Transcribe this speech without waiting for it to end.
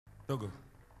Togo.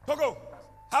 Togo.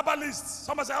 Herbalist.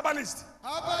 Somebody say herbalist.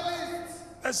 Herbalist.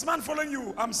 There's a man following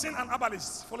you. I'm seeing an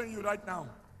herbalist following you right now.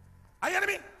 Are you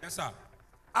hearing me? Yes, sir.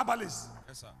 Herbalist.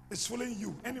 Yes, sir. It's following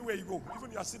you anywhere you go.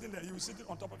 Even you are sitting there, you will sit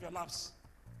on top of your laps.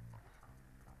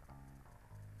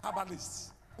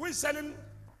 Herbalist. Who is selling?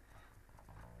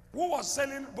 Who was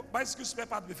selling bicycle spare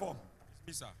parts before?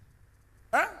 It's me, sir.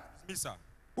 Huh? It's me, sir.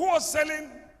 Who was selling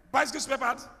bicycle spare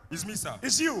parts? It's me, sir.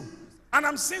 It's you. And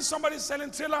I'm seeing somebody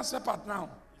selling trailer spare parts now.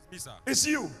 It's me, sir. It's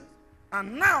you.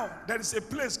 And now there is a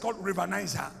place called River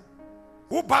Niger.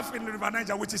 Who bathed in the River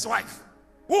Niger with his wife?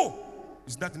 Who?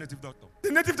 It's that native doctor.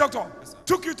 The native doctor. Yes, sir.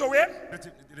 Took you to where?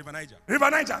 Native, River Niger. River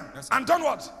Niger. Yes, sir. And done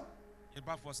what? He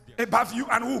bathed us there. He bathed you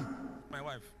and who? My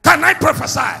wife. Can I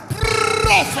prophesy?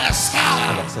 Prophesy.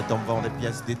 Alors cet homme vend des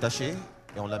pièces détachées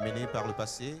et on l'a mené par le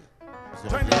passé. Ils ont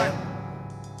Join the pris- line.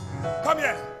 Come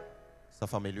here. Sa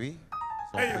femme et lui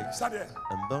ils ont Hey, pris stand here.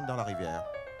 un bain dans la rivière.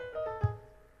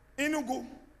 Inugu.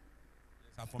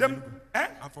 I'm from Them, Enugu. eh?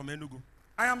 I'm from Enugu.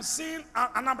 I am seeing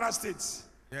Anambra State.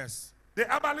 Yes. The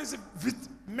herbalist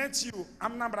met you,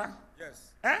 Anambra.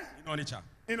 Yes. Eh? In Onitsha.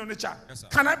 In Onitsha. Yes, sir.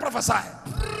 Can I prophesy?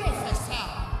 Prophesy.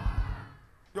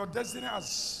 Your destiny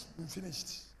has been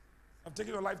finished. I've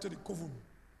taken your life to the coven.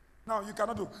 Now you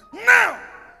cannot do. Now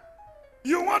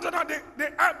you want to know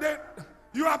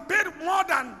you have paid more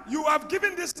than you have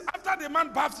given this after the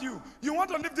man bathed you. You want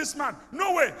to leave this man?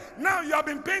 No way. Now you have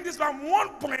been paying this man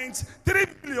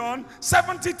 1.3 million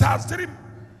 70,000.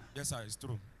 Yes, sir. It's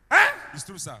true. Eh? It's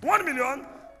true, sir.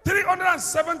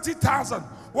 1,370,000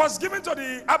 was given to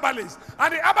the herbalist,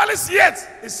 and the herbalist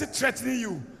yet is still threatening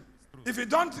you. If you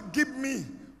don't give me,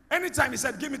 anytime he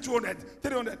said, give me 200,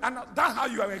 300, and that's how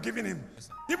you are giving him. Yes,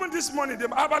 sir. Even this morning, the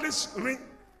herbalist ring,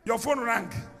 your phone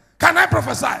rang. Can I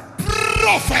prophesy?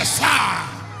 Prophesy.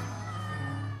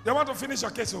 You want to finish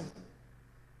your case? Oh?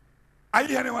 Are you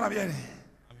hearing what I'm hearing?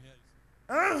 I'm here.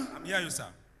 Huh? I'm here, you, sir.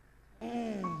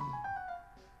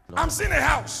 I'm seeing a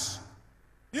house.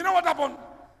 You know what happened?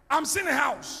 I'm seeing a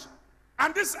house.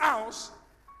 And this house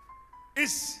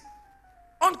is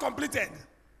uncompleted.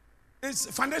 It's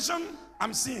foundation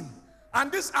I'm seeing.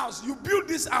 And this house, you built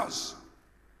this house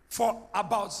for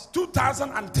about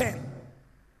 2010.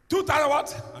 2000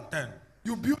 what? And 10.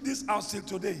 You built this house till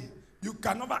today. You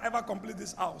can never ever complete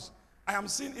this house. I am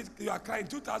seeing it, you are crying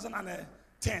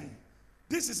 2010.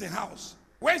 This is a house.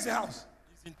 Where is the house?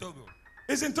 It's in Togo.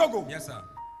 It's in Togo. Yes, sir.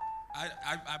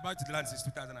 I bought the land since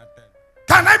 2010.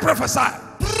 Can I prophesy?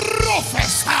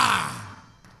 Prophesy.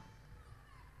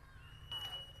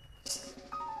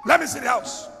 Let me see the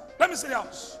house. Let me see the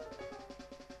house.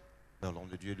 Alors l'homme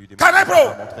de Dieu lui demande Can I de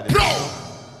bro? montrer les photos.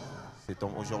 Cet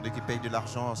homme aujourd'hui qui paye de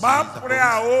l'argent sur Bam, sa prayer,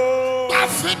 police, oh. Pas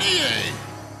fini.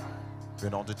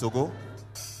 venant de Togo.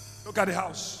 Look at the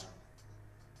house.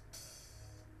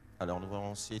 Alors nous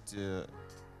voyons ensuite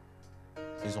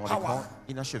ils ont un Power. écran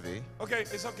inachevé. Okay,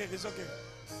 it's okay, it's okay.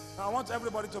 I want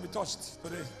everybody to be touched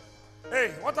today.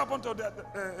 Hey, what happened to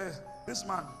this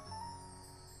man?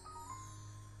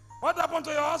 What happened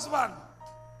to your husband?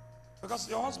 Because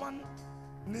your husband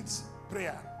needs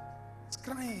prayer. He's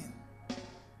crying.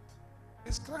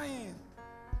 He's crying.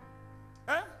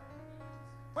 Eh?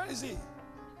 Where is he?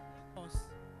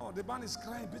 Oh, the man is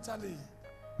crying bitterly.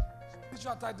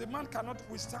 Spiritual attack. The man cannot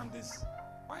withstand this.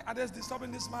 Why are they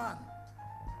disturbing this man?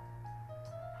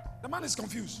 The man is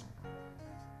confused.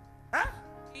 Eh?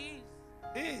 He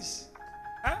He is.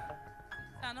 Eh?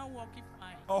 are not working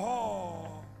fine. Oh.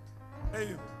 Hey,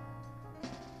 you.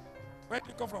 Where did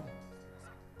you come from?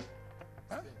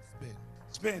 Huh? Spain.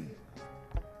 Spain.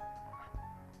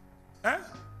 Eh?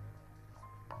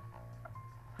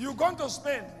 You gone to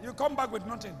Spain, you come back with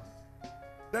nothing.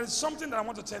 There is something that I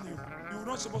want to tell you. You're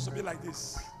not supposed to be like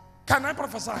this. Can I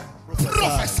prophesy?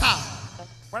 Prophesy.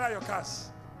 Where are your cars?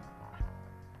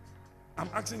 I'm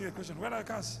asking you a question. Where are your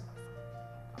cars?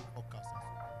 4 cars.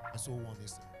 I saw one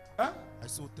inside. Huh? I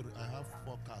saw 3. I have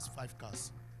 4 cars, 5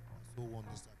 cars. I saw one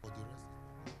inside, but the rest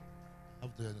I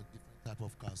have the different type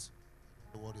of cars.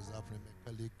 I don't know what is happening.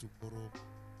 Mechanic tomorrow,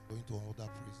 going to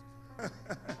another place.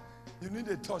 You need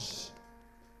a touch.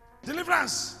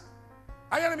 Deliverance.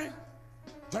 Are you hearing me?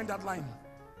 Join that line.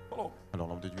 Follow. Alors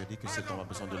l'homme de Dieu a dit que cet homme a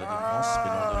besoin de la délivrance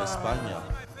venant de l'Espagne.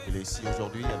 Il est ici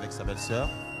aujourd'hui avec sa belle-sœur.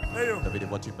 Hey, you. Il avait des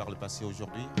voitures par le passé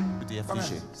aujourd'hui. Tout est Come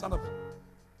affligé. here. Stand up.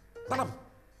 Stand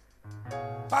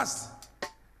up. Fast.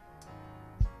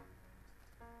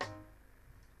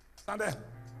 Stand there.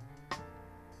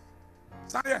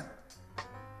 Stand there.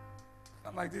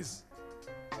 Stand like this.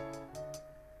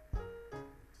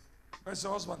 Where's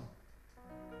your husband?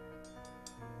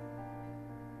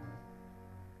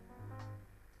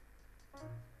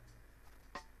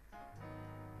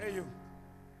 Hey, you.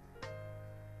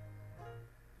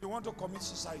 You want to commit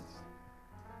suicide?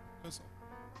 Yes, sir.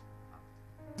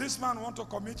 This man want to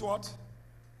commit what?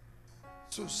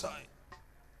 Suicide.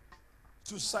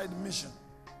 Suicide mission.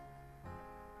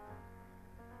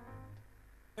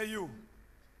 Hey, you.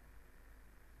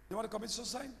 You want to commit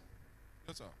suicide?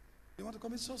 Yes, sir. You want to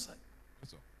commit suicide?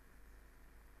 Yes, sir.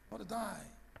 You want to die?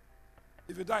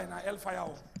 If you die, now hellfire.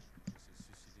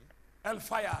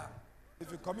 Hellfire.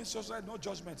 If you commit suicide, no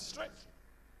judgment. Straight.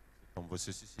 On veut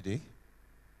se suicider.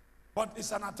 But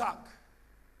it's an attack.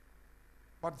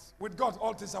 But with God,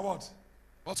 all things are what?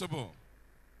 Possible.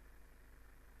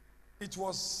 It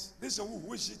was, this is who?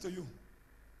 Who is she to you?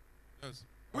 Yes.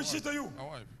 Who is she to you? My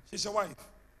wife. She's your wife.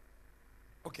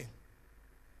 Okay.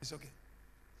 It's okay.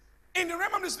 In the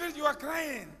realm of the spirit, you are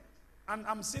crying. And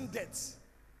I'm seeing death.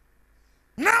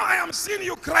 Now I am seeing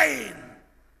you crying.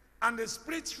 And the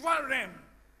spiritual realm,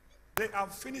 they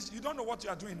have finished. You don't know what you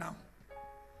are doing now.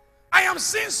 I am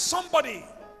seeing somebody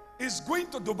is going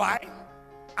to Dubai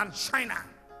and China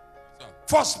Yes, sir.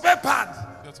 for spare part.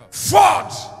 Yes, sir. Ford.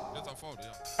 Yes, sir. Ford,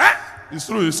 yeah. Eh? It's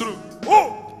true, it's true.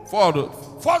 Who? Ford.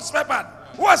 Ford spare part.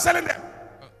 Who are selling them?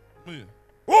 Me.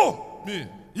 Who? Me.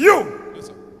 You. Yes,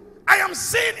 sir. I am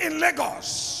seeing in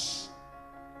Lagos.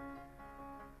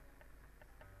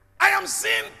 I am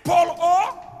seeing Paul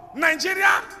O.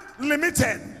 Nigeria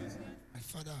Limited. My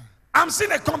father. I'm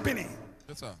seeing a company.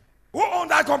 Yes, sir. Who own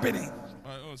that company?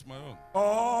 My own, it's my own.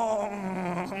 Oh.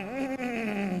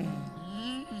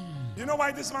 You know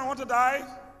why this man want to die?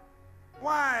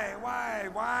 Why?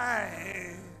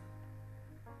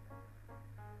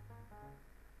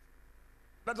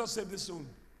 Let us save this soul.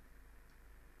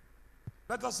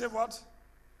 Let us save what?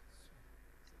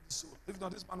 Soul. If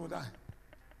not, this man will die.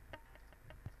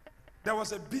 There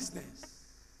was a business.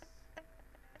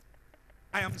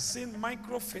 I am seeing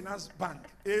Microfinance Bank,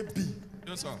 AB.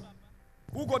 Yes, sir.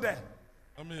 Who go there?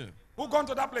 I'm here. Who gone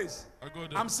to that place? I go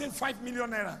there. I'm seeing 5 million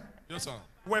naira Yes, sir.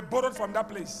 were borrowed from that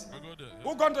place. I go there. Yeah.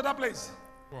 Who gone to that place?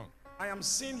 Go on. I am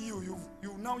seeing you.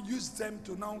 You now use them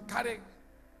to now carry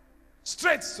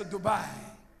straight to Dubai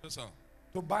Yes, sir.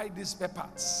 to buy these spare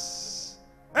parts.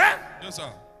 Eh? Yes,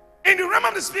 sir. In the realm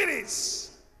of the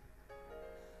spirits,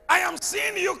 I am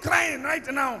seeing you crying right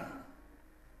now.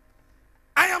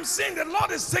 I am seeing the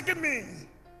Lord is taking me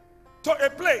to a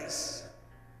place.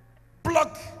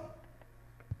 Block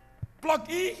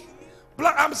E.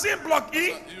 I'm seeing block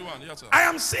E. E1, yes, sir. I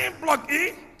am seeing block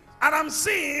E. And I'm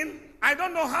seeing, I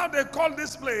don't know how they call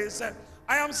this place.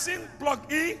 I am seeing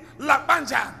block E, La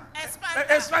Panja.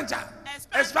 Espanja.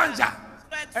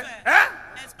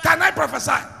 Can I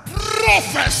prophesy?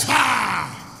 Prophesy.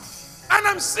 And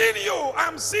I'm seeing you. I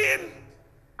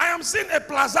am seeing a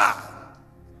plaza.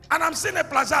 And I'm seeing a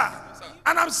plaza.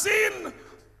 And I'm seeing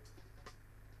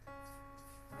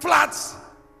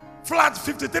flat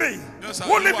 53. Yes, sir.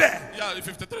 Who live there? Yeah,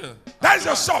 53. That is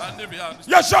your shop. I live, yeah.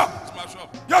 Your shop. It's my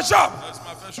shop. Your shop. It's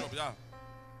my first shop, yeah.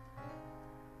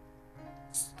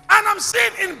 And I'm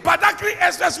seeing in Badagry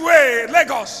Expressway,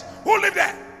 Lagos. Who live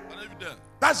there? I live there.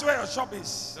 That's where your shop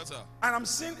is. Yes, sir. And I'm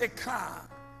seeing a car.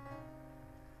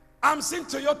 I'm seeing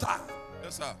Toyota.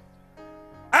 Yes, sir.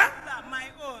 Eh? My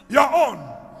own. Your own.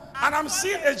 And I'm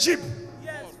seeing a Jeep.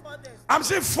 Yes, for this. I'm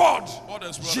seeing Ford. Ford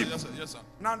is Jeep. brother. Yes, sir. Yes, sir.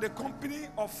 Now the company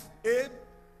of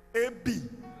AB,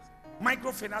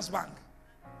 Microfinance Bank,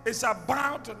 is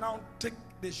about to now take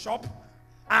the shop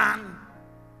and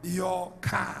your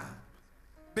car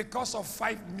because of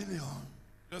 5 million.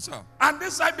 Yes, sir. And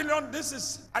this 5 million, this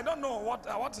is, I don't know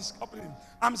what is happening.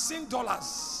 I'm seeing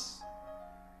dollars.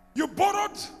 You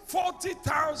borrowed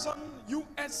 40,000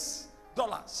 US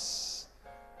dollars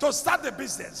to start the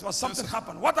business, but something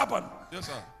happened. What happened? Yes,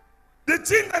 sir. The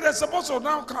thing that is supposed to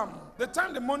now come, the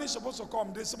time the money is supposed to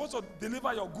come, they're supposed to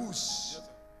deliver your goods. Yes, sir.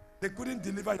 They couldn't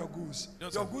deliver your goods.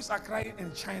 Yes, Your sir. goods are crying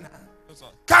in China. Yes, sir.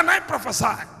 Can I prophesy?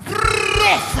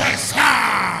 Prophesy.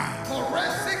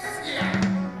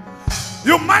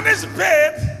 You managed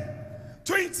paid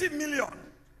 20 million.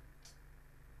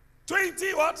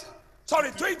 20 what? Sorry,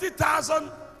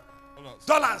 $20,000.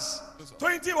 Yes, sir.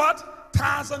 20 what?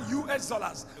 Thousand US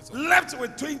dollars. Yes, sir. Left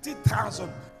with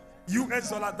 20,000 US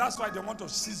dollars. That's why they want to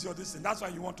seize your destiny. That's why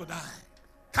you want to die.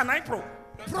 Can I pro?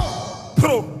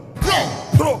 Pro.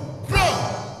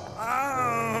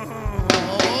 Ah.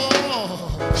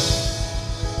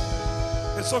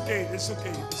 It's okay.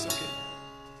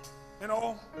 You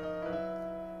know,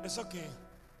 it's okay.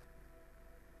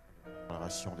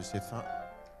 Déclaration de ses fins.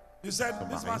 You said,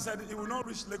 this man said he will not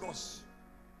reach Lagos.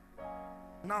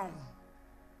 Now,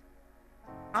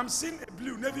 I'm seeing a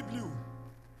blue, navy blue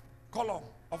color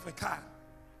of a car.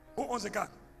 Who owns the car?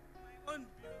 My own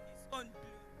blue. His own blue.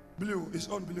 Blue. It's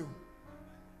on blue.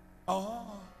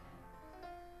 Oh.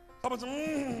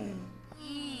 Somebody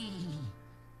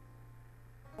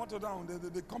want to down.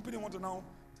 The company want to now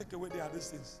take away their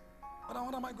distance. But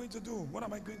what am I going to do? What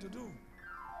am I going to do?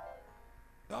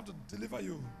 They have to deliver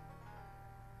you.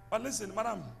 But listen,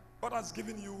 madam, God has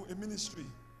given you a ministry.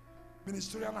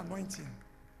 Ministerial anointing.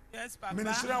 Yes, Papa.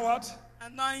 Ministerial what?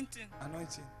 Anointing.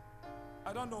 Anointing.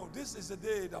 I don't know. This is the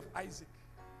day of Isaac.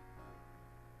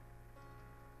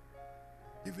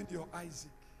 Giving your Isaac.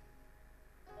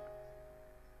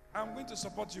 I'm going to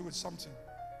support you with something.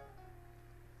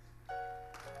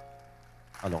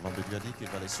 Alors l'homme de Dieu a dit qu'il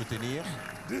va les soutenir.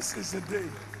 This is the day.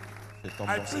 Cet homme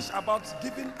I dans preach about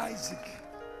giving Isaac.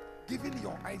 Giving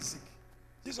your Isaac.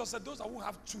 Jesus said, those who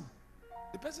have two,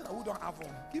 the person who don't have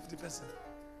one, give the person.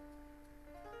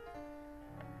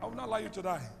 I will not allow you to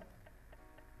die.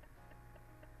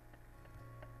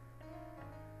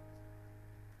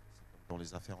 dont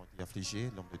les affaires ont été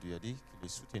affligées, l'homme de Dieu a dit qu'il les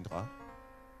soutiendra.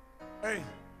 Hey.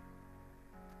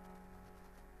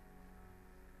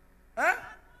 Hein?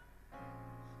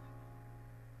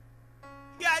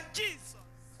 You are Jesus.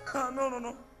 No, no, no.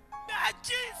 You are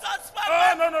Jesus, Oh,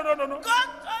 Papa. no, no, no, no, no. God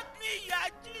told me you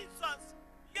are Jesus.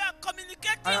 You are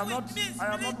communicating I am with not, me I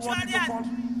am not worthy spiritually. to call.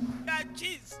 You are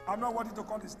Jesus. I'm not worthy to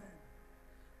call his name.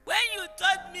 When you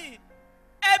told me,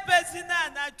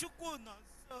 Ebezina na Chukuno,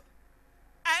 so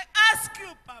I ask you,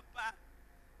 Papa,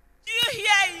 do you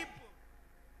hear Igbo?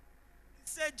 He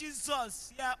said,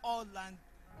 Jesus, hear all language.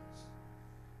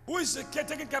 Who is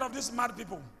taking care of these mad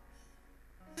people?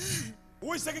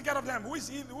 Who is taking care of them? Who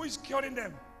is curing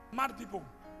them? Mad people.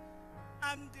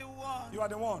 I'm the one. You are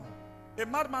the one. A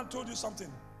madman told you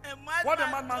something. A madman What the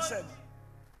madman told said? me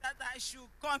that I should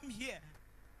come here.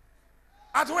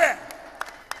 At where?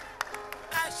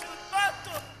 I should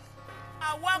go to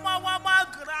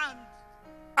Awama ground.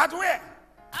 At where?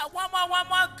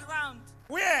 Awama ground.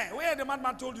 Where the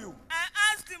madman told you? I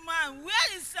asked the man,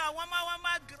 where is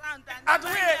Awama ground? And At the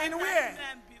where? man In had where?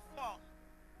 that name before.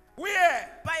 Where?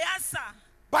 Bayasa.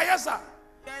 Bayelsa.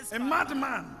 Yes, A Papa.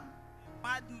 madman.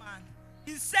 Madman.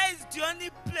 He says the only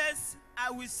place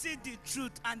I will see the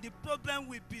truth and the problem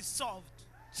will be solved.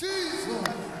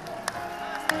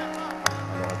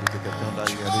 Alors a dit que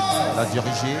quelqu'un l'a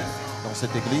dirigé dans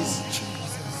cette église.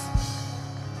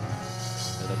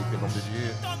 Elle a dit que l'homme de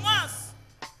Dieu.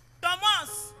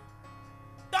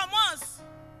 Thomas,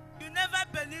 you never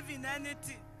believe in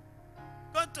anything.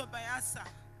 Go to Bayasa.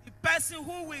 The person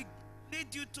who will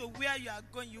lead you to where you are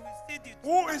going, you will see the truth.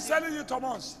 Who is telling you,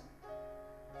 Thomas?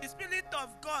 The Spirit of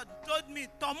God told me,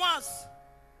 Thomas,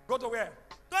 Go to where?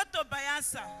 go to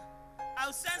Bayasa.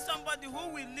 I'll send somebody who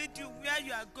will lead you where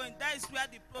you are going. That is where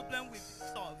the problem will be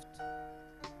solved.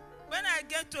 When I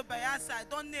get to Bayasa, I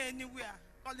don't know anywhere.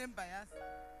 Call him Bayasa.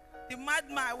 The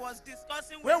madman I was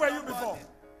discussing with Where were you somebody. before?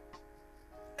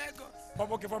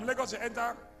 Lagos. From Lagos you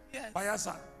enter Yes.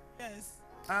 Bayelsa. Yes.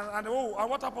 And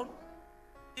what happened?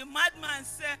 The madman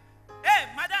said, hey,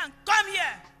 madam, come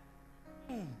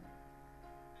here.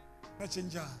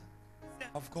 Messenger.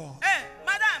 Of course. Hey,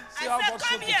 madam, See I how said, God come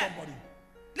spoke to here. somebody.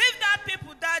 Leave that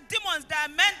people, that demons, that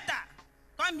mentor.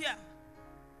 Come here.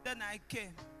 Then I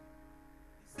came.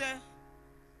 He said,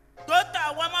 go to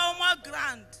Awama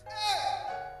ground.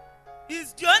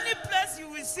 It's the only place you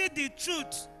will see the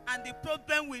truth and the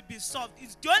problem will be solved.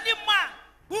 It's the only man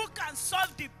who can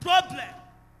solve the problem.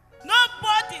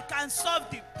 Nobody can solve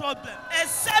the problem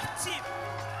except him.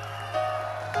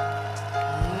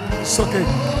 It's okay.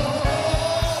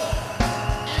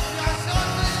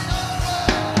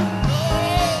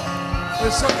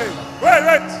 It's okay.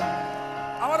 Wait.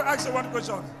 I want to ask you one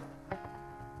question.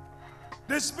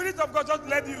 The Spirit of God just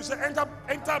led you. Say, enter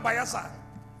Bayelsa.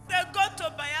 Say, go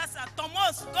to Bayasa.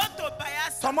 Thomas, go to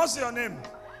Bayasa. Thomas is your name.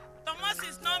 Thomas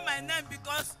is not my name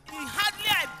because he hardly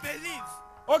I believe.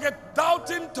 Okay,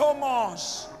 doubting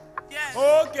Thomas. Yes.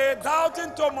 Okay,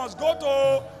 doubting Thomas. Go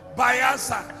to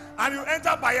Bayelsa. And you enter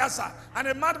Bayelsa. And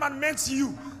a madman met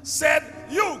you. Said,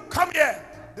 you, come here.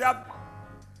 They are...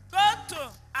 Go to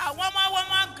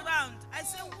Awama ground. I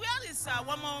said, where is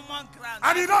Awama ground?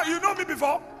 And you know me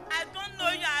before? I don't know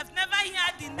you. I've never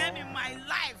heard the name in my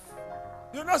life.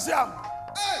 You know see him?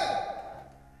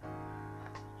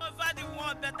 Over the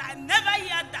world, but I never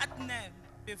heard that name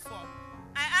before.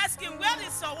 I asked him, where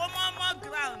is Awama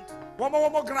ground? One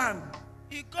more grand.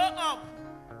 He go up.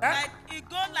 Eh? He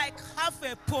go like half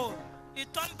a pole. He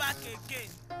turn back again.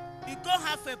 He go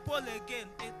half a pole again.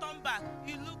 He turn back.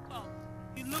 He look up.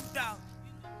 He look down.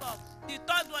 He look up. The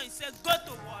third one, he said, go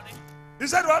to worry. He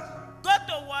said what? Go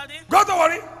to worry. Go to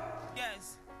worry.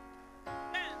 Yes.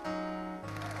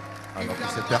 Alors que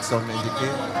cette personne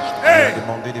indiquée Hey! a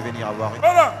demandé de venir avoir une...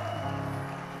 Hold on.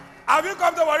 Have you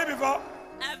come to Warri before?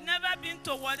 I've never been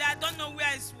to Warri. I don't know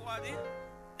where is Warri.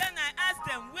 Then I asked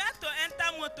them where to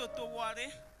enter motor to Warri.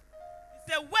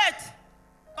 He said, wait,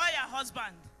 call your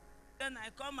husband. Then I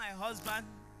call my husband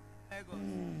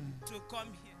to come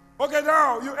here. Okay,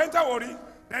 now you enter Warri.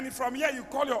 Then from here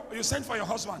you send for your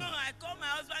husband. No, I call my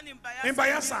husband in Bayelsa. In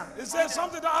Bayelsa. He says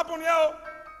something that happened here.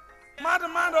 Man.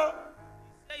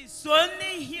 It's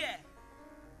only here.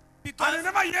 Because And you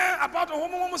never hear about the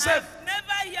woman self. I've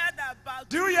never heard about.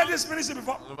 Do you hear this ministry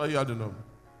before? Never heard the name.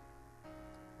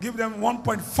 Give them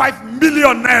 1.5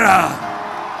 million naira.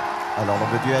 Alors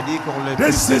l'homme de Dieu a dit qu'on lui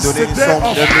This is donner the une day somme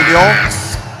of-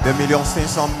 de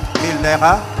 2,500,000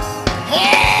 naira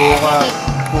pour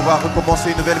pouvoir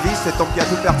recommencer une nouvelle vie. Cet homme qui a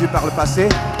tout perdu par le passé,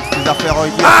 ses affaires ont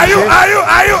été Are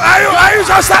you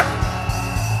just that?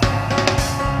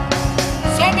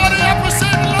 Somebody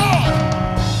appreciate the Lord.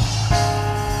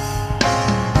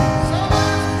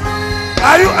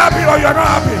 Are you happy or you are not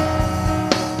happy?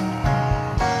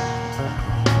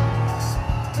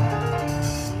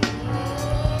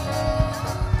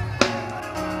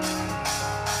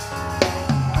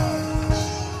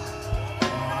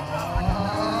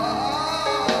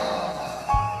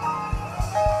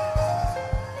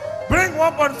 Bring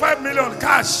 1.5 million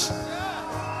cash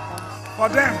for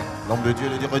them. L'homme de Dieu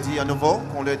lui redit à nouveau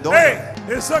qu'on le donne. Hey,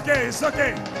 it's okay, it's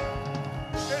okay.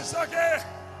 It's okay.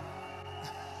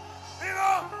 You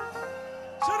know,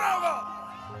 should have.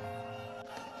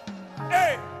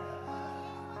 Hey,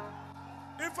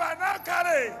 if I now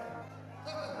carry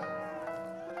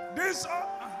this.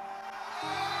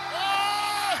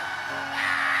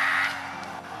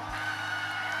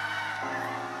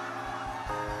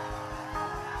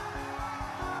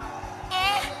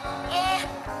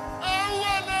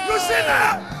 You see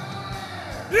that?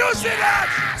 You see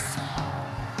that?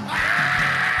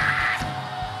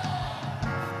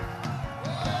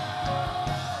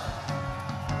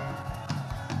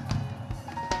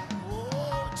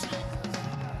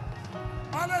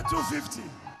 Only 250.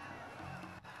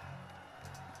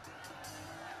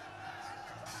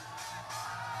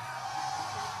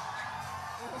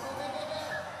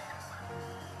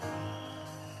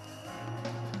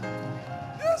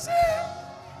 You see?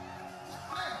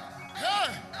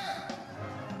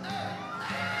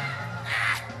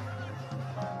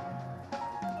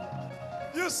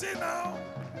 You see now?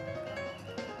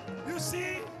 You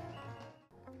see?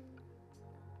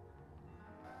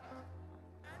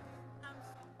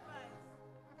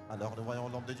 Alors nous voyons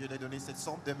l'homme de Dieu lui donner cette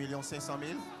somme de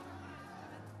 2,500,000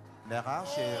 naira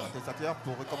chez un testateur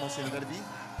pour recommencer une nouvelle vie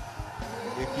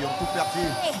et qui ont tout perdu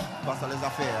face à les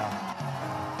affaires.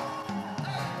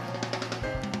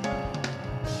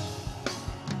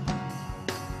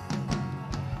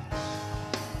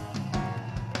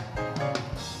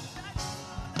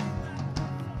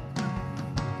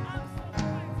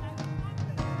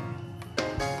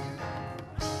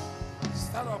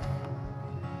 Stand up.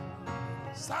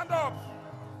 Stand up.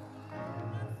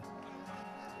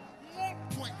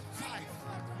 1.5.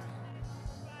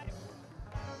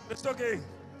 It's okay.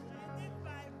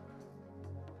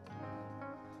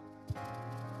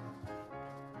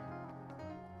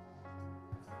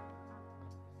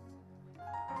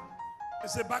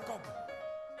 It's a backup.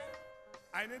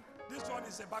 I need this one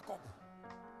is a backup.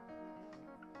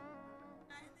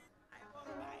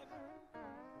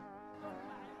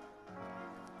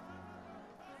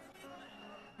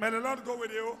 May the Lord go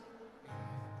with you.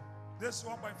 This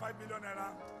 1.5 million naira.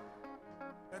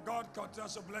 May God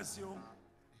continues to bless you,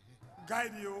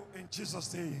 guide you in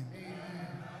Jesus' name.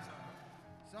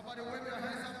 Somebody wave your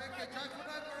hands and make a joyful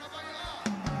noise wherever you are.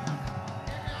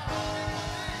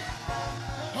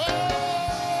 Oh,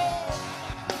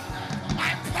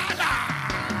 my father.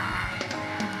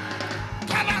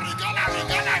 Gallery, gallery,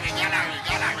 gallery, gallery,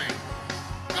 gallery.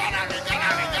 Gallery,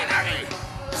 gallery,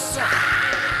 gallery.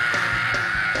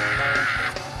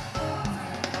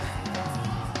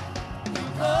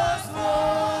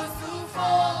 Impossible.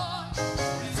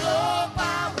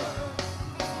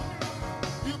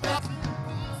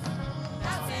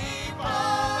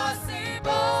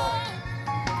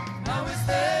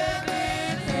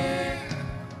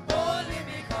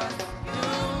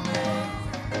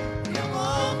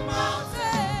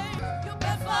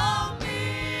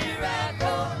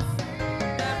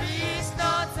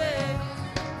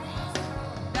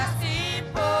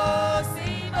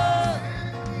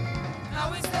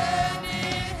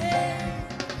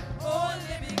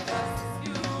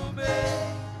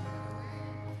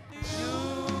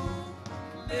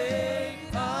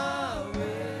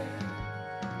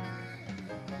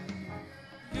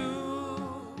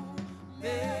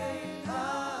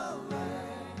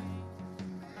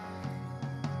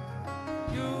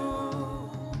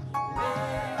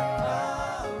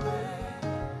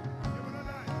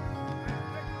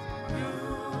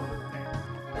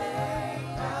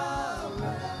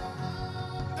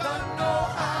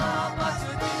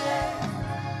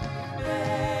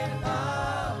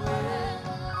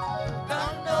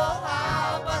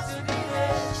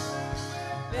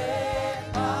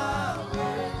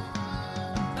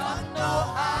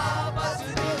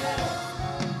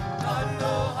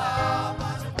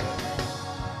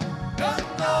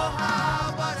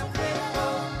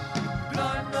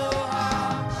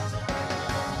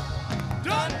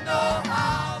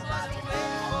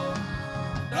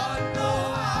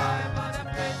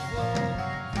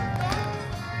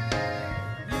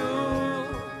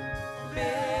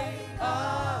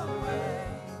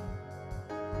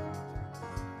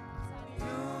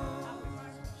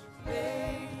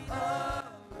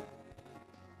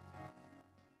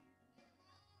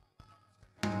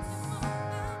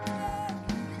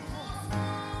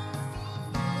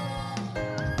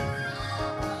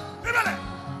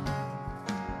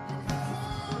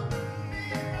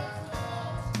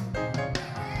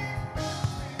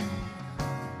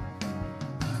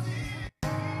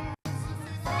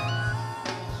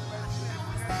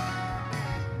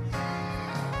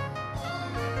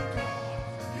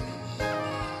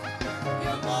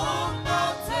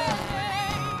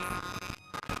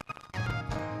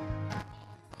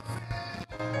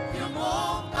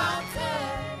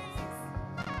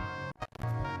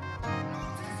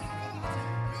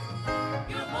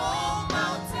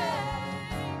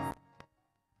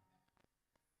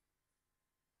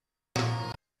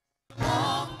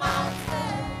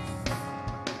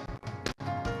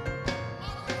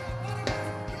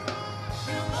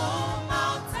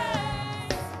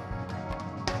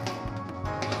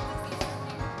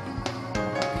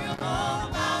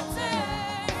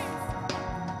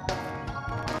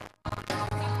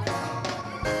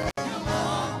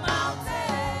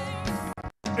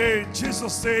 In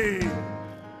Jesus' name.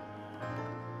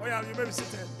 Oh yeah, you may be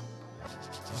seated.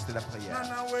 C'était la prière. Oh,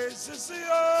 Nana, where's this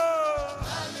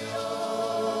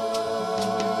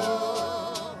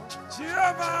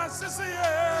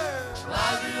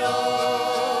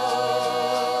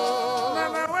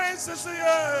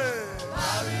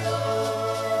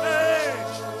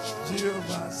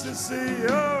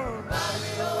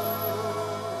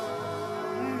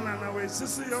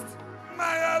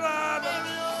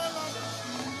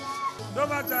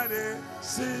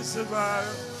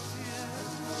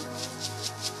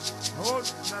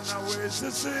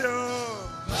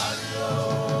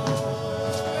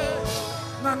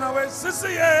Nana, where's this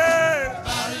here?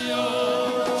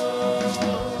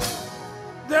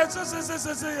 There's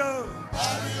this here.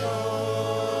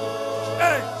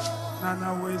 Hey,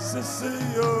 Nana, where's this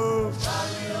here?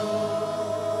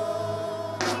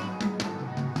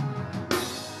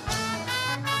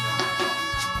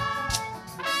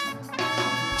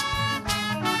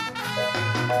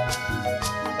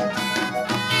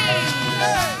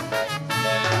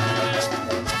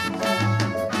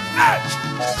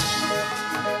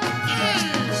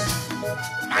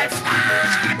 My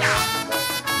Father.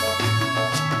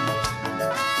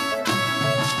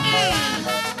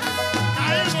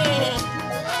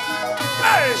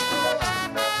 Hey!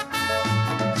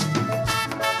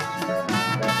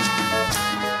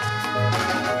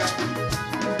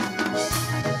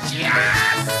 Yes.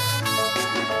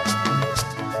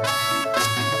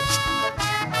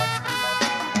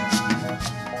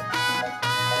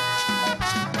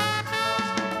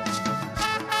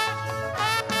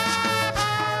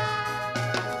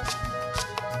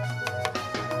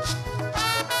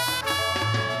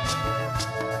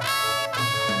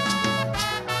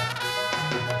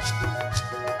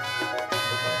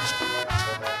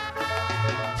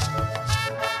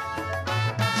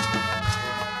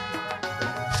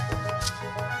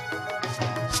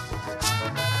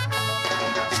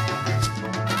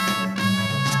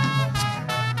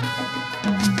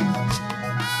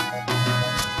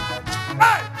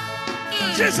 Hey!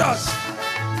 Jesus!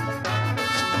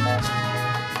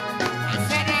 My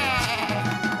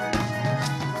Father.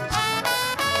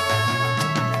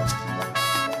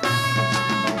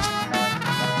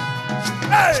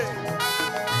 Hey!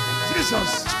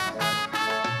 Jesus!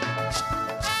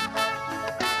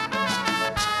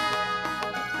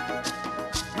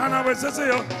 Nana, where's this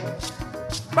here?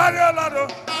 Barrio Lado.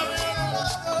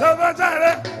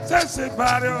 Dov'è senza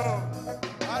barrio?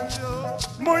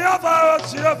 Muyava,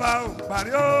 Chiava,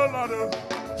 Barrio Lado.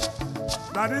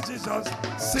 Daddy Jesus,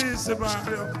 senza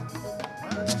barrio.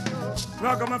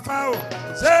 Welcome, Fao,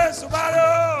 senza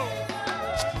barrio.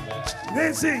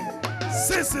 Nancy,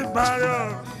 senza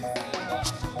barrio.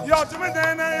 Yo, to me,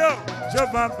 then, yo,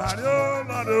 Java, Barrio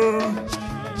Lado.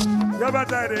 Java,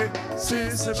 Daddy,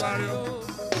 senza barrio.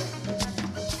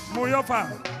 Muyava,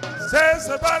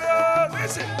 senza barrio.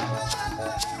 Listen.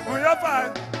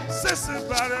 Muyava, senza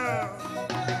barrio.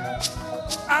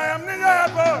 I am the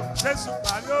Yabo, Jesus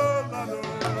Barrio, Lado.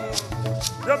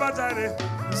 Java, Daddy,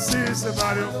 senza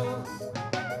barrio.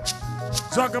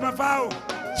 Welcome, Fao,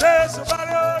 senza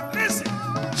barrio. Listen.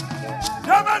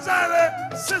 Java,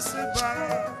 Daddy, senza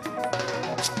barrio.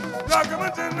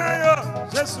 Welcome to Nayo,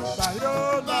 Jesus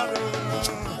Barrio, Lado.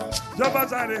 Java,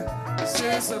 Daddy,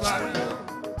 senza barrio.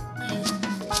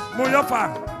 Muyofa,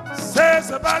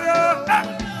 senza barrio.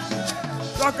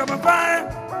 Welcome, Fine,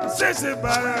 senza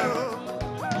barrio.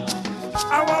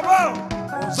 Awabo,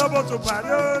 Sobo to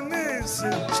barrio, Nisi.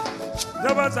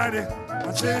 Java, Daddy,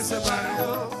 senza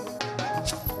barrio.